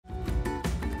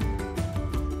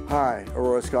Hi,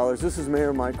 Aurora Scholars. This is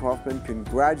Mayor Mike Hoffman.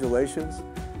 Congratulations.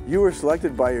 You were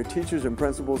selected by your teachers and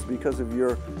principals because of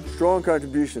your strong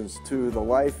contributions to the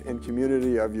life and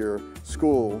community of your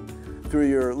school through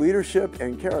your leadership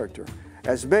and character.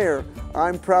 As mayor,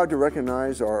 I'm proud to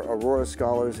recognize our Aurora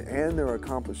Scholars and their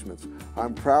accomplishments.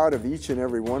 I'm proud of each and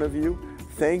every one of you.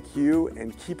 Thank you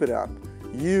and keep it up.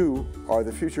 You are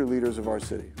the future leaders of our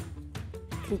city.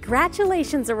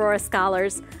 Congratulations, Aurora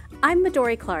Scholars. I'm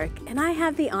Midori Clark, and I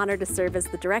have the honor to serve as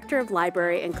the Director of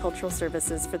Library and Cultural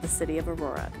Services for the City of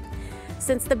Aurora.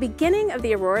 Since the beginning of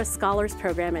the Aurora Scholars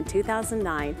Program in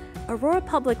 2009, Aurora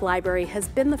Public Library has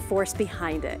been the force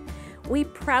behind it. We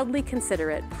proudly consider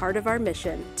it part of our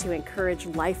mission to encourage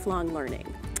lifelong learning.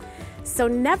 So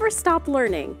never stop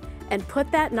learning and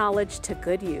put that knowledge to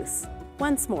good use.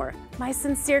 Once more, my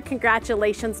sincere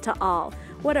congratulations to all.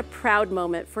 What a proud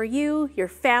moment for you, your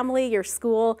family, your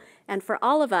school, and for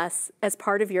all of us as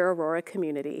part of your Aurora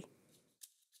community.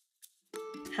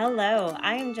 Hello,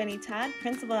 I am Jenny Todd,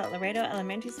 principal at Laredo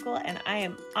Elementary School, and I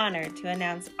am honored to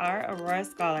announce our Aurora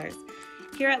Scholars.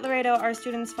 Here at Laredo, our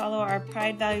students follow our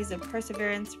pride values of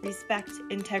perseverance, respect,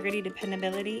 integrity,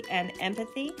 dependability, and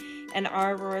empathy, and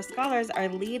our Aurora Scholars are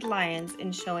lead lions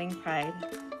in showing pride.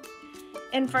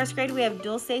 In first grade, we have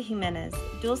Dulce Jimenez.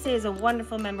 Dulce is a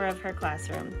wonderful member of her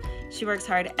classroom. She works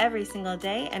hard every single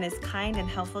day and is kind and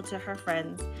helpful to her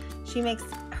friends. She makes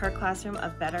her classroom a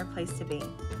better place to be.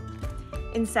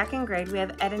 In second grade, we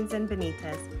have Edinson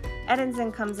Benitez.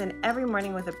 Edinson comes in every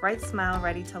morning with a bright smile,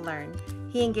 ready to learn.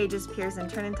 He engages peers in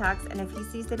turn and talks, and if he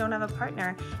sees they don't have a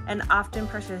partner, and often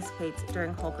participates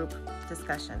during whole group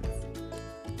discussions.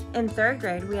 In third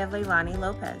grade, we have Leilani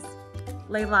Lopez.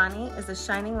 Leilani is a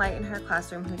shining light in her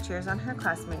classroom who cheers on her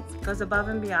classmates, goes above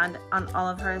and beyond on all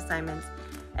of her assignments,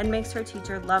 and makes her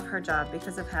teacher love her job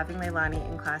because of having Leilani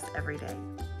in class every day.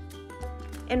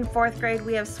 In fourth grade,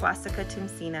 we have Swastika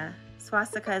Timsina.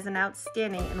 Swastika is an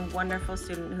outstanding and wonderful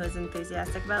student who is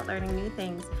enthusiastic about learning new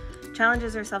things,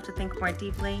 challenges herself to think more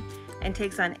deeply, and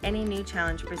takes on any new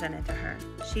challenge presented to her.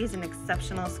 She is an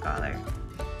exceptional scholar.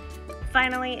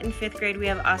 Finally, in fifth grade, we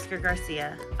have Oscar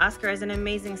Garcia. Oscar is an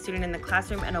amazing student in the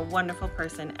classroom and a wonderful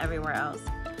person everywhere else.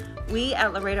 We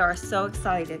at Laredo are so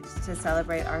excited to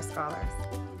celebrate our scholars.